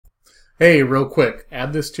Hey, real quick,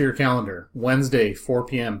 add this to your calendar. Wednesday, 4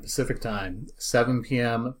 p.m. Pacific Time, 7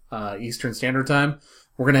 p.m. Eastern Standard Time.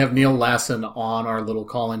 We're going to have Neil Lassen on our little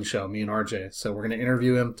call-in show, me and RJ. So we're going to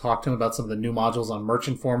interview him, talk to him about some of the new modules on Merch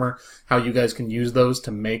Informer, how you guys can use those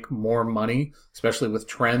to make more money, especially with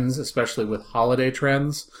trends, especially with holiday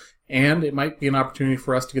trends. And it might be an opportunity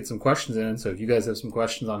for us to get some questions in. So if you guys have some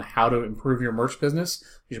questions on how to improve your merch business,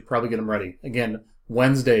 you should probably get them ready. Again,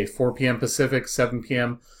 Wednesday, 4 p.m. Pacific, 7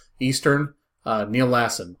 p.m. Eastern, Neil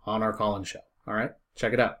Lassen on our call-in show. All right,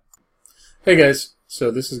 check it out. Hey guys,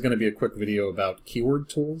 so this is going to be a quick video about keyword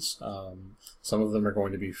tools. Some of them are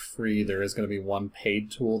going to be free. There is going to be one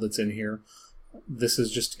paid tool that's in here. This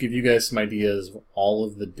is just to give you guys some ideas of all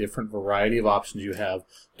of the different variety of options you have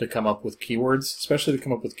to come up with keywords, especially to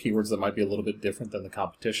come up with keywords that might be a little bit different than the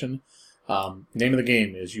competition. Name of the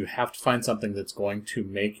game is you have to find something that's going to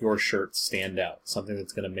make your shirt stand out, something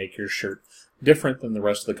that's going to make your shirt different than the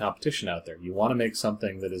rest of the competition out there. You want to make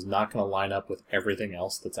something that is not going to line up with everything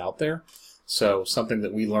else that's out there. So something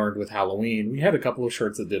that we learned with Halloween, we had a couple of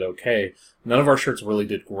shirts that did okay. None of our shirts really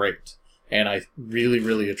did great. And I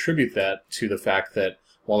really attribute that to the fact that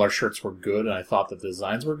while our shirts were good and I thought that the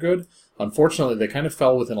designs were good, unfortunately they kind of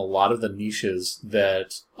fell within a lot of the niches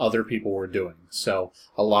that other people were doing. So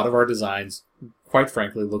a lot of our designs, quite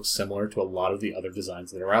frankly, look similar to a lot of the other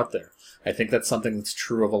designs that are out there. I think that's something that's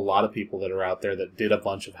true of a lot of people that are out there that did a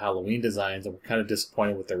bunch of Halloween designs and were kind of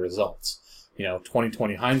disappointed with their results. You know,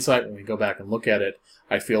 2020 hindsight, when we go back and look at it,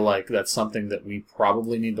 I feel like that's something that we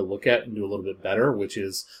probably need to look at and do a little bit better, which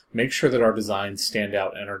is make sure that our designs stand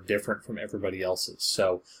out and are different from everybody else's.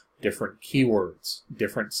 So different keywords,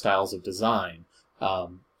 different styles of design,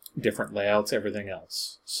 different layouts, everything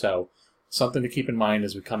else. So something to keep in mind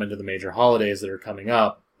as we come into the major holidays that are coming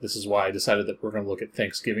up. This is why I decided that we're going to look at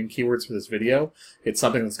Thanksgiving keywords for this video. It's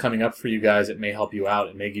something that's coming up for you guys. It may help you out.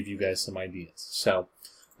 It may give you guys some ideas. So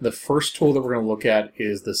the first tool that we're going to look at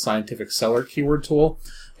is the Scientific Seller Keyword Tool.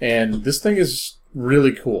 And this thing is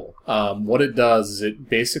really cool. What it does is it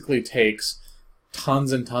basically takes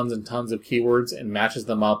tons and tons and tons of keywords and matches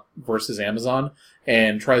them up versus Amazon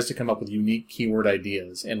and tries to come up with unique keyword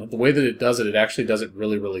ideas. And the way that it does it, it actually does it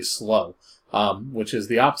really slow, which is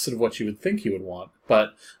the opposite of what you would think you would want.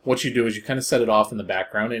 But what you do is you kind of set it off in the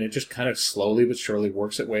background, and it just kind of slowly but surely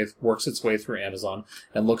works its way through Amazon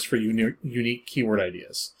and looks for unique keyword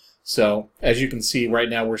ideas. So as you can see right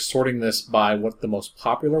now, we're sorting this by what the most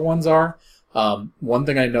popular ones are. One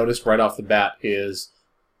thing I noticed right off the bat is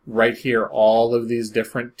right here, all of these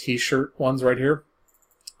different t-shirt ones right here.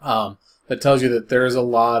 That tells you that there's a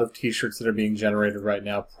lot of t-shirts that are being generated right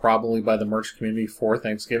now, probably by the merch community for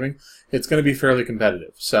Thanksgiving. It's going to be fairly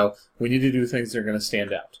competitive, so we need to do things that are going to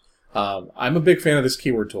stand out. I'm a big fan of this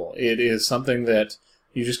keyword tool. It is something that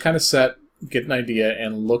you just kind of get an idea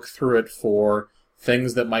and look through it for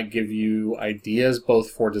things that might give you ideas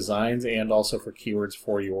both for designs and also for keywords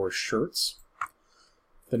for your shirts.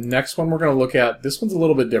 The next one we're going to look at, this one's a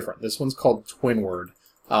little bit different. This one's called TwinWord.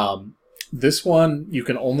 This one you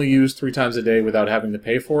can only use 3 times a day without having to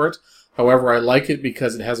pay for it. However, I like it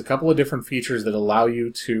because it has a couple of different features that allow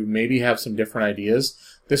you to maybe have some different ideas.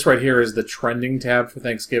 This right here is the trending tab for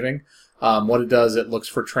Thanksgiving. What it does, it looks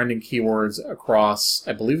for trending keywords across,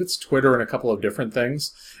 I believe it's Twitter and a couple of different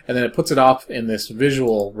things. And then it puts it off in this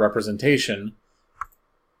visual representation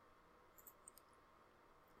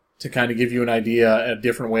to kind of give you an idea, a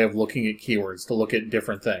different way of looking at keywords, to look at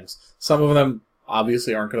different things. Some of them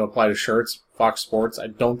obviously aren't going to apply to shirts. Fox Sports, I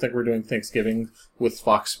don't think we're doing Thanksgiving with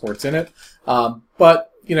Fox Sports in it.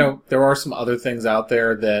 But, you know, there are some other things out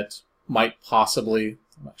there that might possibly,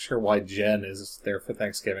 I'm not sure why Jen is there for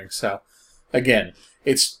Thanksgiving. So, again,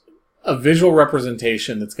 it's a visual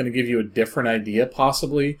representation that's going to give you a different idea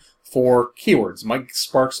possibly for keywords. Might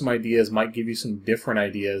spark some ideas, might give you some different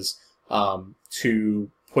ideas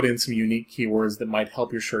to put in some unique keywords that might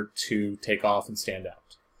help your shirt to take off and stand out.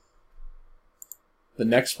 The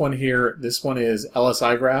next one here, this one is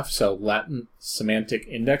Lsi Graph, so Latin Semantic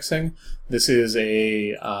Indexing. This is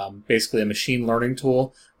basically a machine learning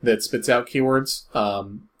tool that spits out keywords.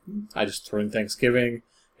 I just threw in Thanksgiving,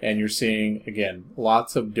 and you're seeing, again,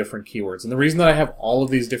 lots of different keywords. And the reason that I have all of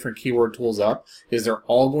these different keyword tools up is they're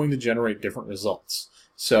all going to generate different results.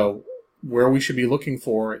 So where we should be looking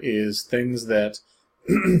for is things that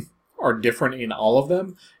are different in all of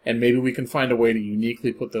them, and maybe we can find a way to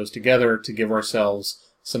uniquely put those together to give ourselves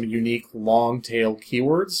some unique long-tail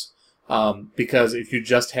keywords. Because if you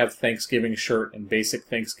just have Thanksgiving shirt and basic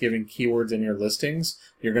Thanksgiving keywords in your listings,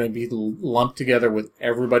 you're going to be lumped together with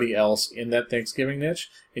everybody else in that Thanksgiving niche,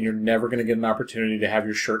 and you're never going to get an opportunity to have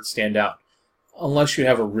your shirt stand out unless you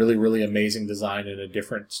have a really amazing design in a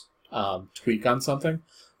different tweak on something,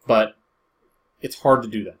 but it's hard to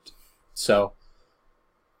do that. So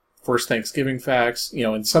first Thanksgiving facts,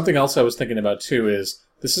 and something else I was thinking about too is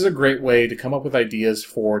this is a great way to come up with ideas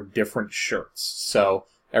for different shirts. So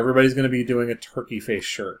everybody's going to be doing a turkey face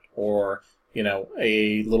shirt or,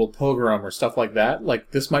 a little pilgrim or stuff like that.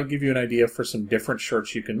 Like this might give you an idea for some different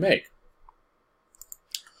shirts you can make.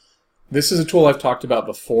 This is a tool I've talked about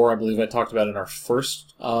before. I believe I talked about it in our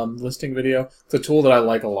first listing video. It's a tool that I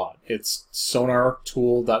like a lot. It's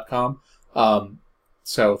sonartool.com.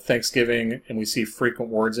 So Thanksgiving, and we see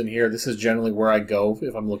frequent words in here. This is generally where I go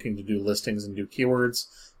if I'm looking to do listings and do keywords.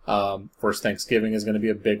 First Thanksgiving is going to be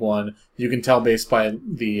a big one. You can tell based by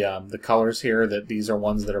the colors here that these are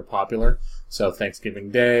ones that are popular. So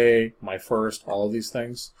Thanksgiving Day, my first, all of these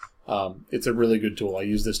things. It's a really good tool. I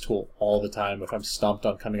use this tool all the time if I'm stumped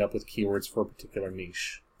on coming up with keywords for a particular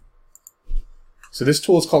niche. So this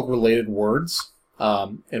tool is called Related Words.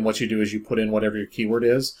 And what you do is you put in whatever your keyword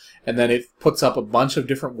is, and then it puts up a bunch of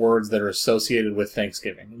different words that are associated with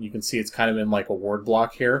Thanksgiving. And you can see it's kind of in like a word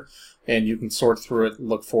block here, and you can sort through it,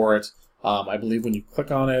 look for it. I believe when you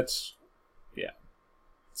click on it, yeah.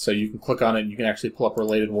 So you can click on it, and you can actually pull up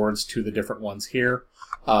related words to the different ones here.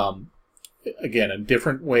 Again, a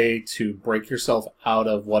different way to break yourself out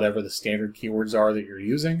of whatever the standard keywords are that you're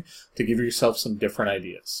using to give yourself some different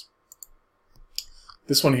ideas.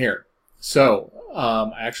 This one here. So,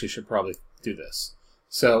 I actually should probably do this.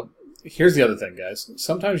 So, here's the other thing, guys.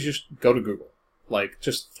 Sometimes you just go to Google. Like,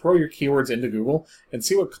 just throw your keywords into Google and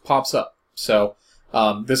see what pops up. So,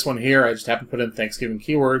 this one here, I just happen to put in Thanksgiving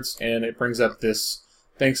keywords, and it brings up this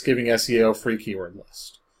Thanksgiving SEO free keyword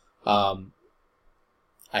list.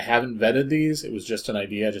 I haven't vetted these. It was just an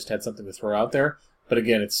idea. I just had something to throw out there. But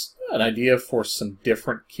again, it's an idea for some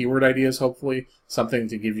different keyword ideas, hopefully. Something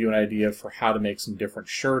to give you an idea for how to make some different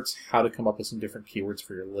shirts, how to come up with some different keywords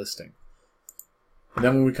for your listing. And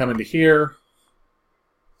then when we come into here,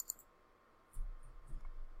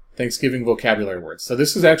 Thanksgiving vocabulary words. So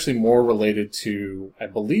this is actually more related to, I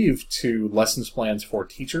believe, to lessons plans for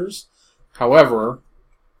teachers. However,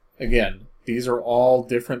 again, these are all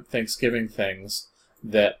different Thanksgiving things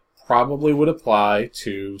that probably would apply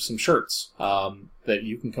to some shirts that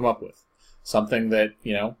you can come up with. Something that,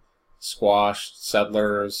 squash,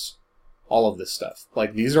 settlers, all of this stuff.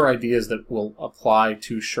 Like, these are ideas that will apply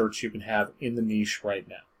to shirts you can have in the niche right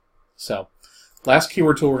now. So, last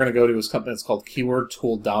keyword tool we're going to go to is something that's called Keyword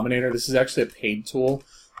Tool Dominator. This is actually a paid tool.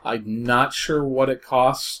 I'm not sure what it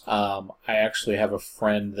costs. I actually have a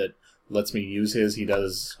friend that lets me use his. He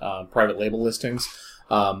does private label listings.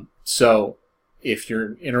 So, if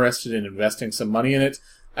you're interested in investing some money in it,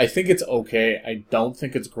 I think it's okay. I don't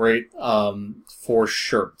think it's great for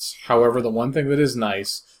shirts. However, the one thing that is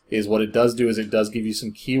nice is what it does do is it does give you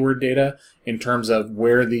some keyword data in terms of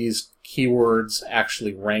where these keywords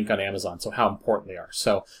actually rank on Amazon, so how important they are.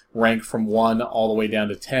 So rank from 1 all the way down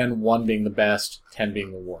to 10, 1 being the best, 10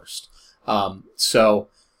 being the worst. So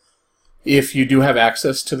if you do have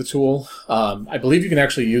access to the tool, I believe you can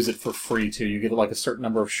actually use it for free too. You get like a certain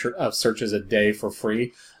number of searches a day for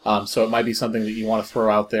free. So it might be something that you want to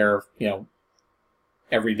throw out there,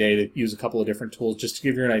 every day to use a couple of different tools just to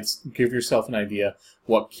give yourself an idea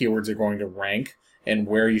what keywords are going to rank and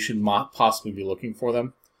where you should possibly be looking for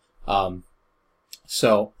them. But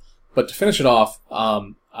to finish it off,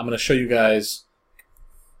 I'm going to show you guys.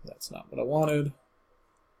 That's not what I wanted.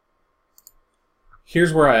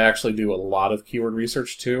 Here's where I actually do a lot of keyword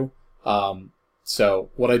research too. So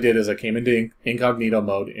what I did is I came into incognito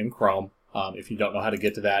mode in Chrome. If you don't know how to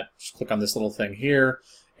get to that, just click on this little thing here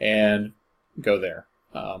and go there.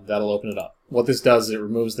 That'll open it up. What this does is it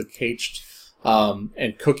removes the cached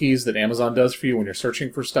and cookies that Amazon does for you when you're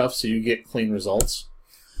searching for stuff, so you get clean results.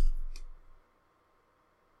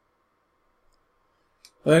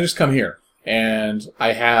 And then I just come here, and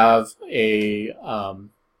I have a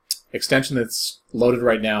extension that's loaded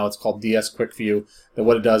right now. It's called DS Quick View. That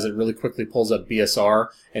what it does, it really quickly pulls up BSR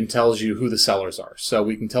and tells you who the sellers are. So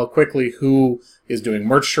we can tell quickly who is doing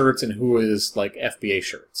merch shirts and who is like FBA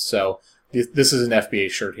shirts. So this is an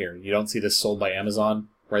FBA shirt here. You don't see this sold by Amazon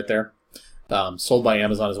right there. Sold by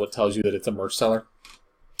Amazon is what tells you that it's a merch seller.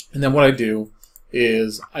 And then what I do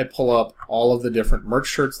is I pull up all of the different merch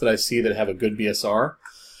shirts that I see that have a good BSR,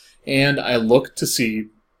 and I look to see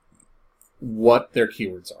what their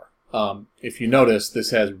keywords are. If you notice,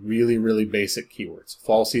 this has really, really basic keywords.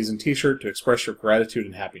 Fall season t-shirt to express your gratitude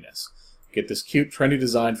and happiness. Get this cute, trendy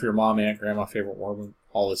design for your mom, aunt, grandma, favorite woman,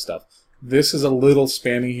 all this stuff. This is a little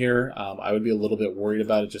spammy here. I would be a little bit worried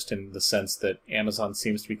about it just in the sense that Amazon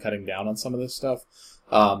seems to be cutting down on some of this stuff.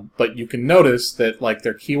 But you can notice that like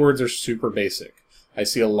their keywords are super basic. I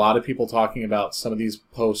see a lot of people talking about some of these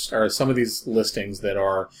posts or some of these listings that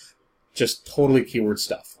are just totally keyword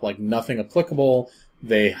stuff, like nothing applicable.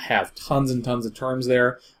 They have tons and tons of terms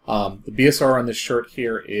there. The BSR on this shirt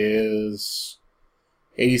here is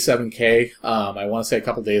 87K. I want to say a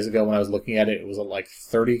couple days ago when I was looking at it, it was at like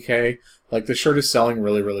 30K. Like the shirt is selling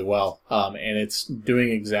really, really well. And it's doing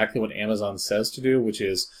exactly what Amazon says to do, which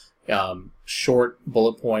is short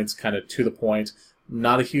bullet points, kind of to the point.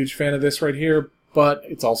 Not a huge fan of this right here, but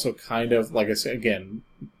it's also kind of, like I said, again,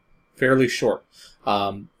 fairly short.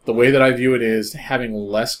 The way that I view it is having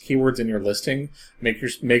less keywords in your listing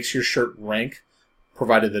makes your shirt rank,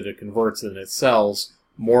 provided that it converts and it sells,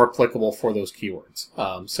 more applicable for those keywords.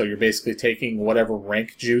 So you're basically taking whatever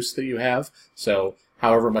rank juice that you have, so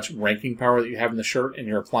however much ranking power that you have in the shirt, and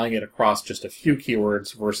you're applying it across just a few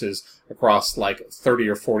keywords versus across like 30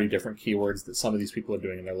 or 40 different keywords that some of these people are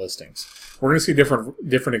doing in their listings. We're going to see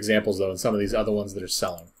different examples, though, in some of these other ones that are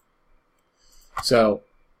selling. So,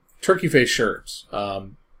 turkey face shirts.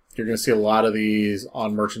 You're going to see a lot of these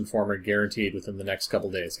on Merch Informer guaranteed within the next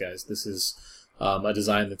couple days, guys. This is a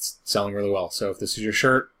design that's selling really well. So if this is your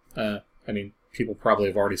shirt, I mean, people probably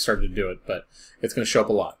have already started to do it, but it's going to show up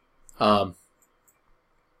a lot.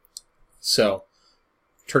 So,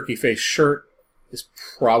 turkey face shirt is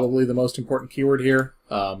probably the most important keyword here.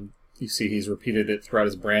 You see he's repeated it throughout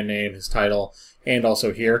his brand name, his title, and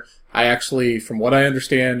also here. I actually, from what I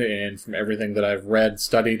understand and from everything that I've read,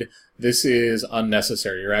 studied, this is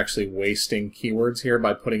unnecessary. You're actually wasting keywords here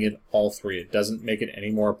by putting in all three. It doesn't make it any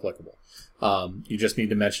more applicable. You just need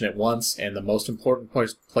to mention it once, and the most important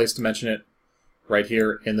place to mention it right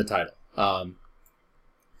here in the title.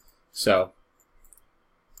 So,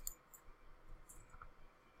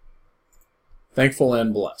 thankful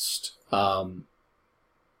and blessed.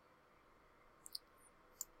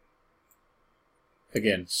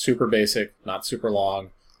 Again, super basic, not super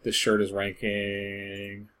long. This shirt is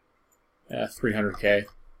ranking 300K.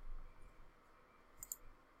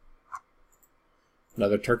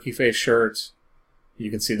 Another turkey face shirt. You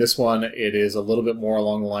can see this one. It is a little bit more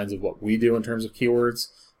along the lines of what we do in terms of keywords.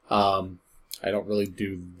 I don't really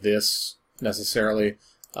do this necessarily,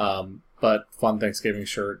 but fun Thanksgiving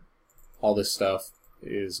shirt. All this stuff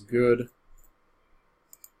is good.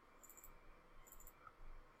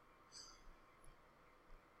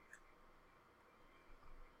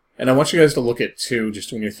 And I want you guys to look at, too,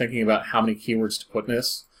 just when you're thinking about how many keywords to put in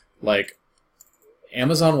this, like,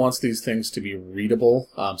 Amazon wants these things to be readable,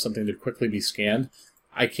 something to quickly be scanned.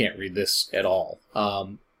 I can't read this at all.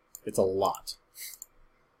 It's a lot.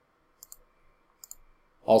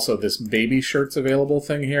 Also, this baby shirts available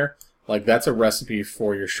thing here, like, that's a recipe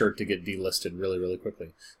for your shirt to get delisted really, really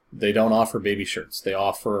quickly. They don't offer baby shirts. They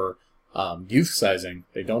offer youth sizing.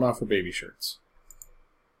 They don't offer baby shirts.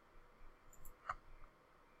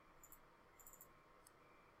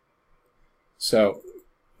 So,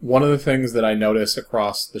 one of the things that I notice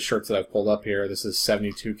across the shirts that I've pulled up here, this is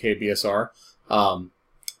 72K BSR.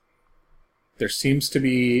 There seems to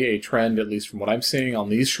be a trend, at least from what I'm seeing on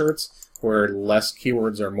these shirts, where less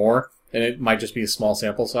keywords are more, and it might just be a small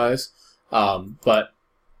sample size. But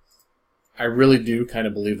I really do kind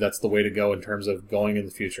of believe that's the way to go in terms of going in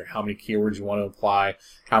the future. How many keywords you want to apply,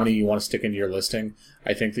 how many you want to stick into your listing.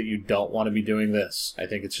 I think that you don't want to be doing this. I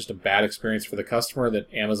think it's just a bad experience for the customer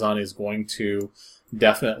that Amazon is going to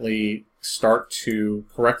definitely start to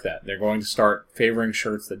correct that. They're going to start favoring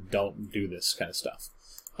shirts that don't do this kind of stuff.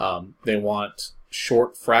 They want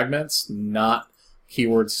short fragments, not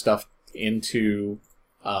keyword stuffed into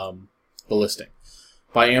the listing.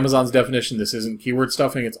 By Amazon's definition, this isn't keyword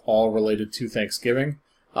stuffing. It's all related to Thanksgiving.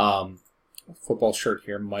 Football shirt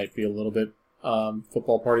here might be a little bit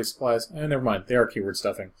football party supplies. Never mind. They are keyword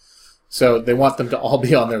stuffing. So they want them to all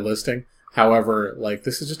be on their listing. However, like,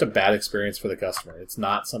 this is just a bad experience for the customer. It's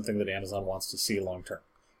not something that Amazon wants to see long term.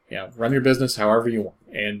 Run your business however you want.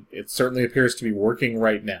 And it certainly appears to be working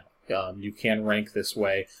right now. You can rank this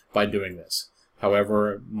way by doing this.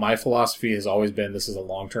 However, my philosophy has always been this is a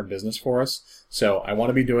long-term business for us. So I want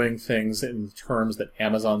to be doing things in terms that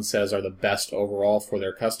Amazon says are the best overall for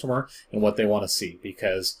their customer and what they want to see.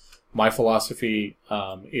 Because my philosophy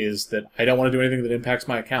is that I don't want to do anything that impacts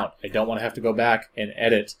my account. I don't want to have to go back and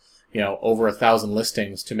edit, over 1,000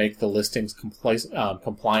 listings to make the listings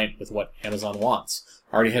compliant with what Amazon wants.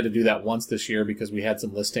 I already had to do that once this year because we had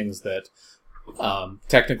some listings that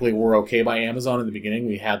technically were okay by Amazon in the beginning.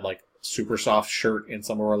 We had like super soft shirt in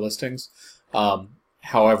some of our listings.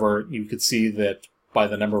 However, you could see that by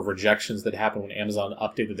the number of rejections that happened when Amazon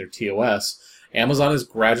updated their TOS, Amazon is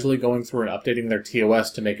gradually going through and updating their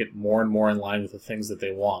TOS to make it more and more in line with the things that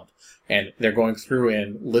they want. And they're going through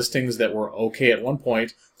and listings that were okay at one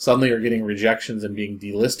point suddenly are getting rejections and being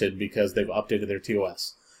delisted because they've updated their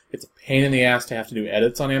TOS. It's a pain in the ass to have to do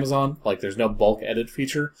edits on Amazon. Like, there's no bulk edit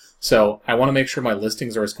feature. So I want to make sure my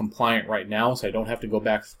listings are as compliant right now so I don't have to go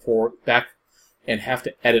back and have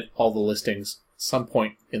to edit all the listings some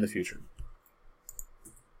point in the future.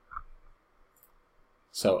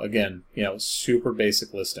 So again, super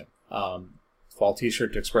basic listing. Fall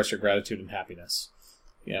t-shirt to express your gratitude and happiness.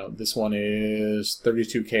 This one is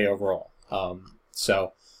 $32K overall.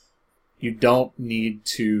 So you don't need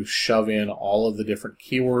to shove in all of the different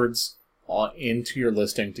keywords into your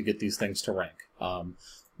listing to get these things to rank.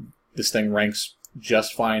 This thing ranks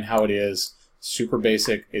just fine how it is. Super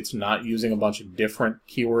basic. It's not using a bunch of different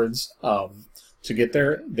keywords to get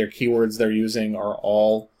there. Their keywords they're using are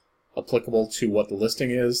all applicable to what the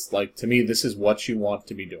listing is. Like, to me, this is what you want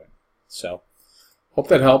to be doing. So, hope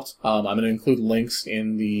that helped. I'm going to include links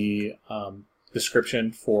in the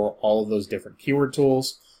description for all of those different keyword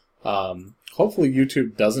tools. Hopefully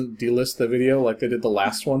YouTube doesn't delist the video like they did the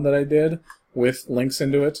last one that I did with links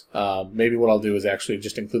into it. Maybe what I'll do is actually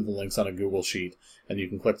just include the links on a Google Sheet, and you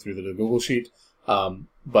can click through to the Google Sheet.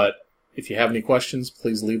 But if you have any questions,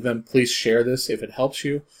 please leave them. Please share this if it helps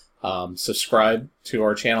you. Subscribe to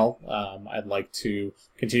our channel. I'd like to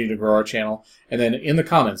continue to grow our channel. And then in the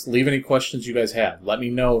comments, leave any questions you guys have. Let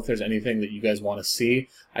me know if there's anything that you guys want to see.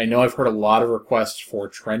 I know I've heard a lot of requests for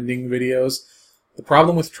trending videos. The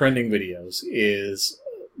problem with trending videos is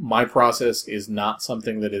my process is not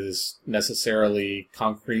something that is necessarily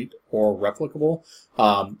concrete or replicable.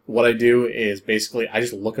 What I do is basically I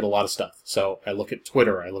just look at a lot of stuff. So I look at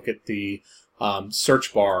Twitter, I look at the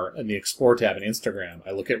search bar and the Explore tab in Instagram,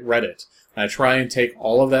 I look at Reddit, and I try and take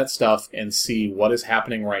all of that stuff and see what is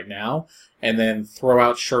happening right now, and then throw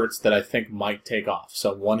out shirts that I think might take off.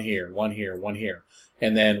 So one here, one here, one here.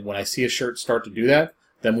 And then when I see a shirt start to do that,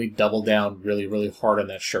 then we double down really, really hard on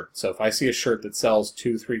that shirt. So if I see a shirt that sells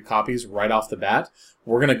 2-3 copies right off the bat,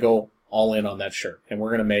 we're going to go all in on that shirt. And we're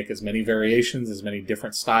going to make as many variations, as many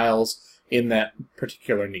different styles in that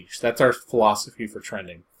particular niche. That's our philosophy for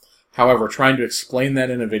trending. However, trying to explain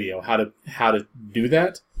that in a video, how to do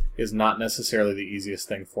that, is not necessarily the easiest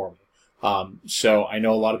thing for me. So I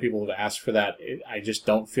know a lot of people have asked for that. I just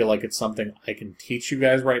don't feel like it's something I can teach you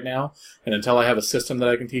guys right now. And until I have a system that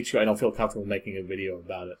I can teach you, I don't feel comfortable making a video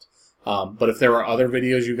about it. But if there are other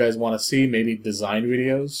videos you guys want to see, maybe design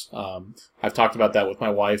videos, I've talked about that with my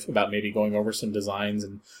wife, about maybe going over some designs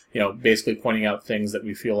and, basically pointing out things that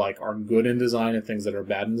we feel like are good in design and things that are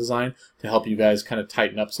bad in design to help you guys kind of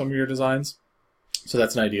tighten up some of your designs. So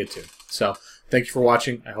that's an idea too. So thank you for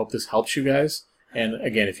watching. I hope this helps you guys. And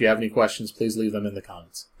again, if you have any questions, please leave them in the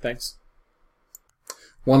comments. Thanks.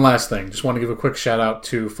 One last thing. Just want to give a quick shout out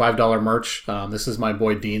to $5 merch. This is my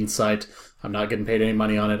boy Dean's site. I'm not getting paid any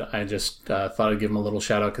money on it. I just thought I'd give him a little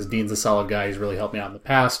shout out because Dean's a solid guy. He's really helped me out in the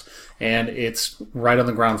past. And it's right on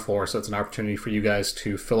the ground floor, so it's an opportunity for you guys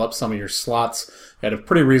to fill up some of your slots at a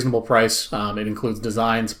pretty reasonable price. It includes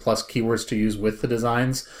designs plus keywords to use with the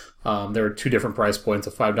designs. There are 2 different price points.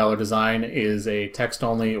 A $5 design is a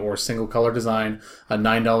text-only or single-color design. A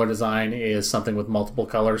 $9 design is something with multiple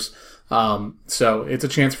colors. So it's a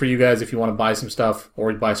chance for you guys, if you want to buy some stuff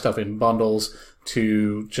or buy stuff in bundles,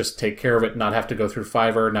 to just take care of it, not have to go through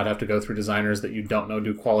Fiverr, not have to go through designers that you don't know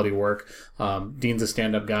do quality work. Dean's a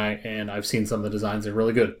stand-up guy, and I've seen some of the designs. They're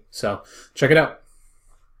really good. So check it out.